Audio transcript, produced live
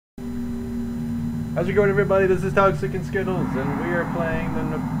How's it going, everybody? This is Toxic and Skittles, and we are playing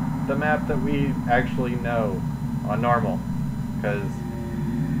the map that we actually know on normal, because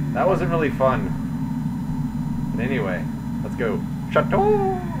that wasn't really fun. But anyway, let's go.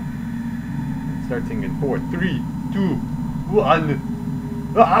 Chateau! Start singing 4, 3, 2, 1.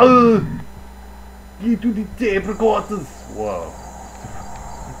 Get to the tape recorders! Whoa.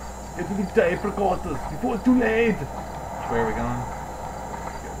 Get to the tape recorders before it's too late! Where are we going?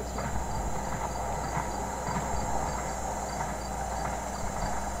 Let's go this way.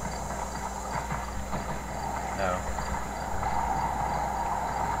 No.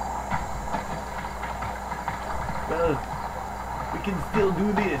 Well, we can still do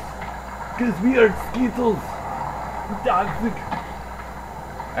this, because we are Skittles. We're toxic.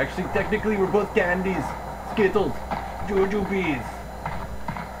 Actually, technically, we're both candies. Skittles. Jujubes.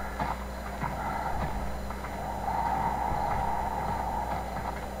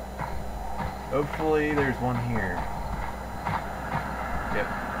 Hopefully, there's one here. Yep.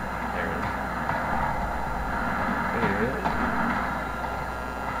 There it is.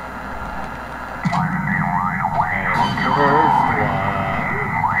 First one.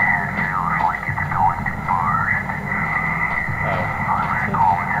 Oh.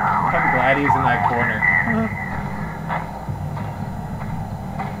 I'm glad he's in that corner.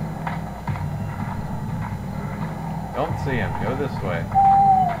 Don't see him. Go this way.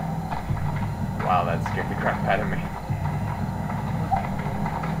 Wow, that scared the crap out of me.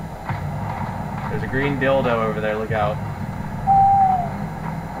 There's a green dildo over there. Look out.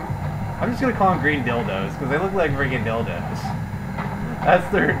 I'm just gonna call them green dildos because they look like freaking dildos.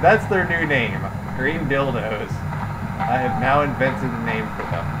 That's their new name. Green dildos. I have now invented a name for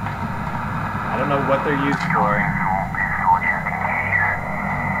them. I don't know what they're used for.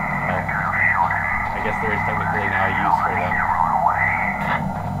 I guess there is technically now a use for them.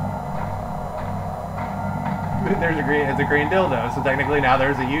 It's a green dildo, so technically now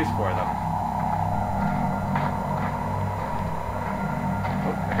there's a use for them.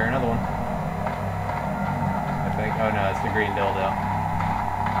 Oh, I hear another one. I think. Oh no, it's the green dildo.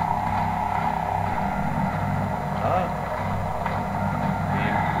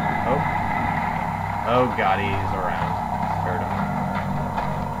 Oh god, he's around. Heard him.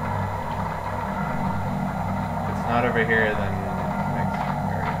 If it's not over here, then next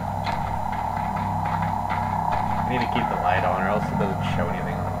area. I need to keep the light on, or else it doesn't show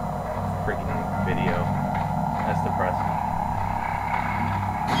anything on the freaking video. That's depressing.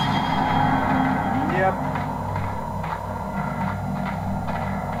 Yep.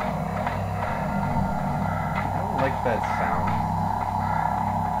 I don't like that sound.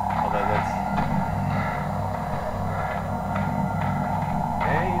 Although that's...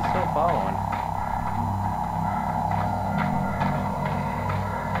 Hey, he's still following.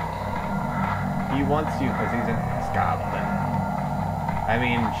 He wants you because he's an ass goblin. I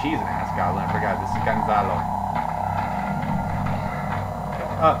mean, she's an ass goblin. I forgot. This is Gonzalo.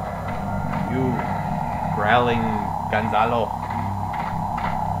 You growling Gonzalo.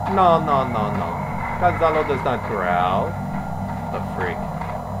 No. Gonzalo does not growl. The freak.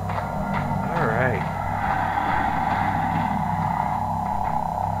 Alright.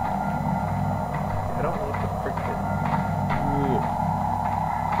 I don't know what the frick it is. Ooh.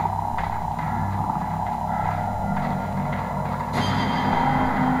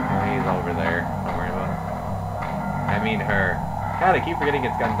 He's over there. Don't worry about him. I mean her. God, I keep forgetting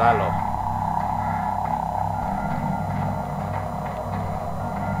it's Gonzalo.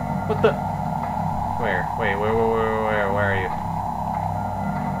 What the? Where? Wait, where are you?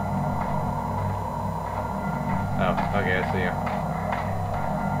 Oh, okay, I see you.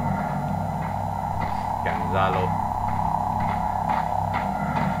 Gonzalo.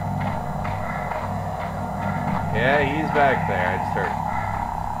 Yeah, he's back there. I just heard.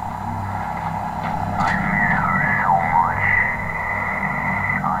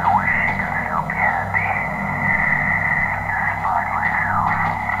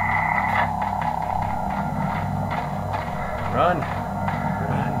 Run!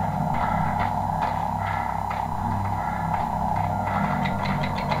 Run!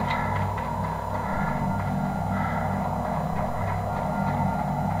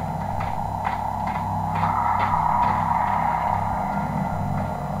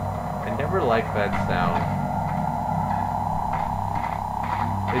 I never liked that sound.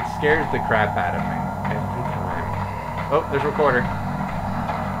 It scares the crap out of me every time. Oh, there's a recorder.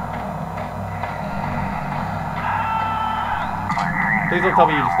 Please don't tell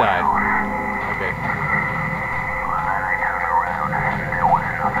me you just died. Okay.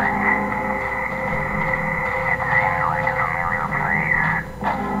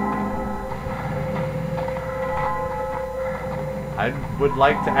 I would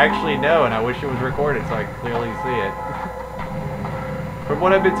like to actually know, and I wish it was recorded so I could clearly see it. From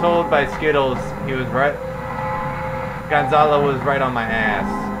what I've been told by Skittles, he was right. Gonzalo was right on my ass.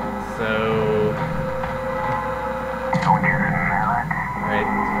 So. Alright,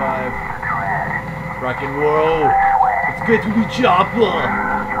 it's 5. Rock and roll. It's good to be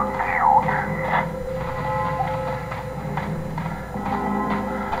Chopper.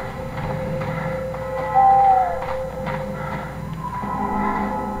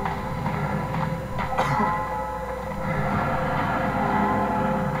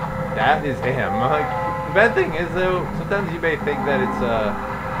 That is him. Like, the bad thing is, though, sometimes you may think that it's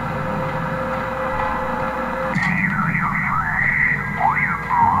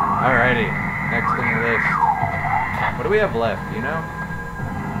Alrighty, next on the list. What do we have left, you know?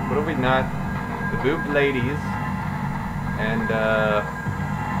 What do we not? The boob ladies. And,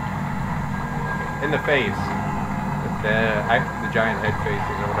 in the face. The giant head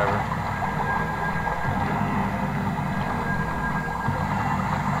faces or whatever.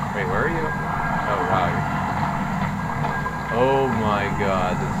 Wait, where are you? Oh, wow. Oh my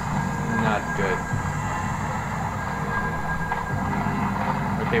god, this is not good.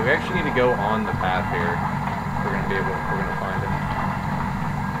 Okay, we actually need to go on the path here. We're gonna find him.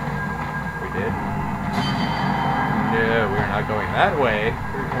 We did? No, we're not going that way.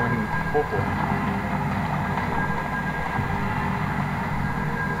 We're going forward.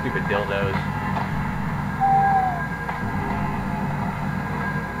 Stupid dildos.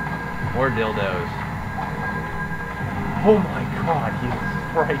 More dildos. Oh my god, he's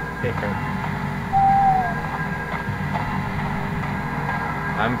right there.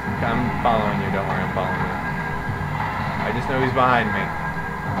 I'm following you, don't worry, I'm following you. I just know he's behind me.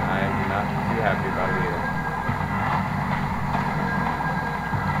 I'm not too happy about it either.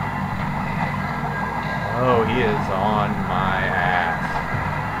 Oh, he is on my ass.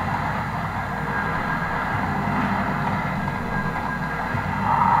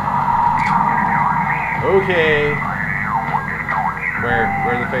 Okay. Where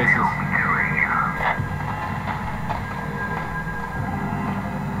are the faces?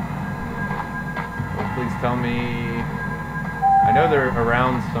 Oh, please tell me. I know they're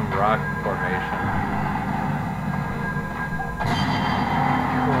around some rock formation.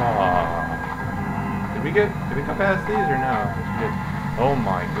 Oh. Did we come past these or no? Oh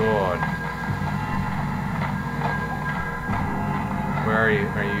my god. Where are you?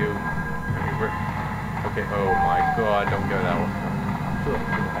 Okay, oh my god, don't go that way.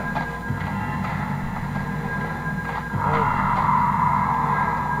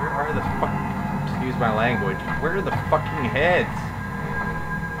 Where are the excuse my language. Where are the fucking heads?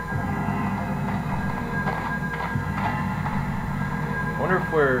 I wonder if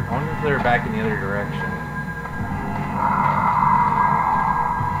they're back in the other direction.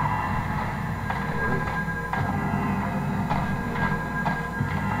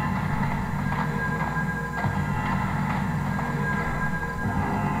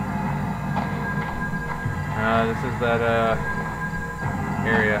 This is that,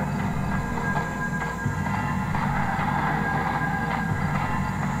 area.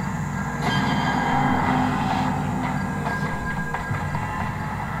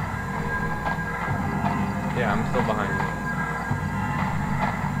 Yeah, I'm still behind you.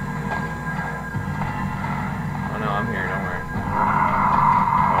 Oh no, I'm here, don't worry.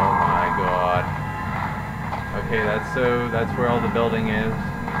 Oh my god. Okay, that's where all the building is.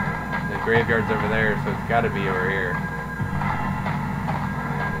 The graveyard's over there, so it's gotta be over here.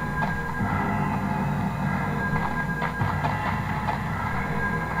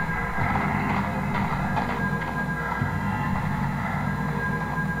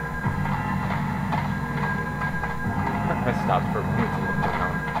 I stopped for a moment to look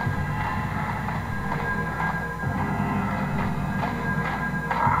around.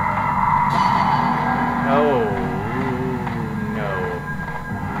 Oh, no.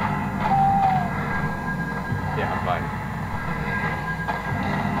 Yeah, I'm fine.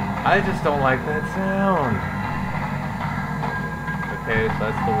 I just don't like that sound. Okay, so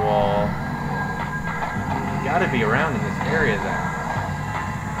that's the wall. You gotta be around in this area then.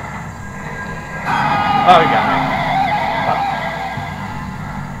 Oh, he got me.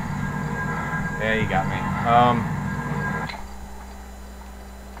 Yeah, you got me.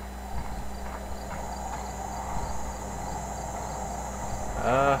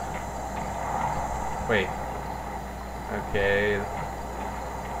 Wait. Okay.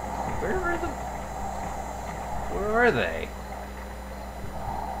 Where are they?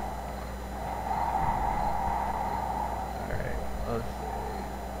 Alright, let's see.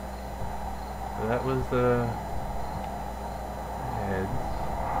 So that was the... heads.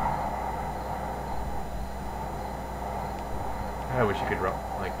 I wish you could run,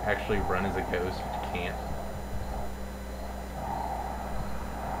 like actually run as a ghost, but you can't.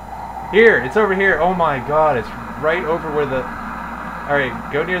 Here, it's over here. Oh my god, it's right over where the... Alright,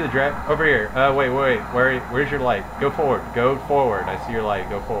 go near the over here. Wait. Where's your light? Go forward. Go forward. I see your light.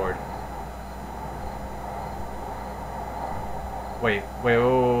 Go forward.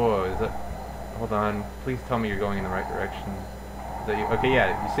 Whoa. Is that... Hold on. Please tell me you're going in the right direction. Is that you? Okay,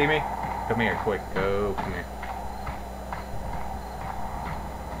 yeah. You see me? Come here, quick. Come here.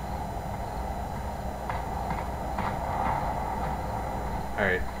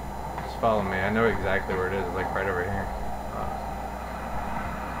 Alright. Just follow me. I know exactly where it is. It's like right over here.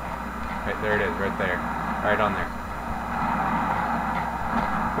 Right, there it is. Right there. Right on there.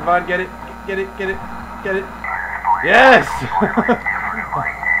 Come on, get it. Get it. Yes!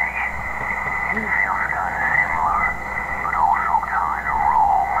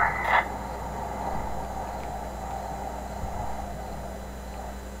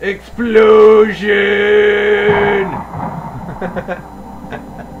 Explosion!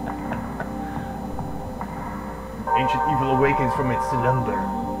 Ancient evil awakens from its slumber.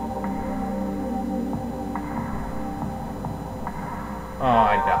 Oh,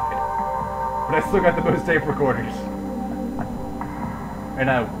 I died. But I still got the most tape recorders. And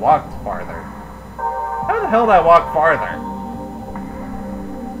I walked farther. How the hell did I walk farther?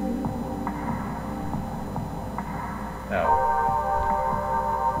 No.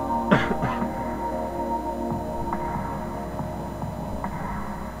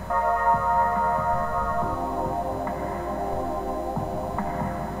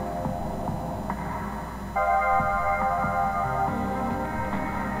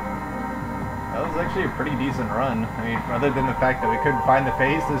 That was actually a pretty decent run. I mean, other than the fact that we couldn't find the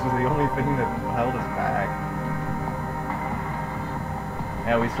face, this was the only thing that held us back.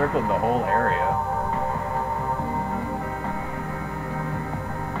 Yeah, we circled the whole area.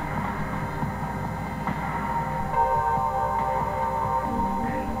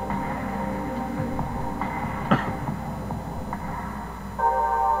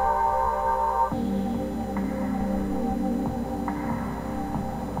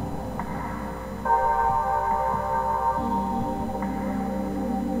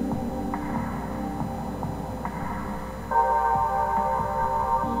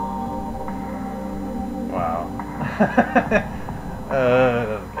 That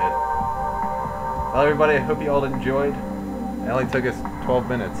was good. Well, everybody, I hope you all enjoyed. It only took us 12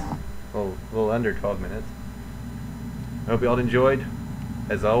 minutes. Well, a little under 12 minutes. I hope you all enjoyed.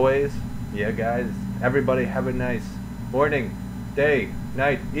 As always, yeah, guys, everybody have a nice morning, day,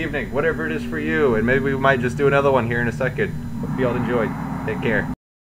 night, evening, whatever it is for you. And maybe we might just do another one here in a second. Hope you all enjoyed. Take care.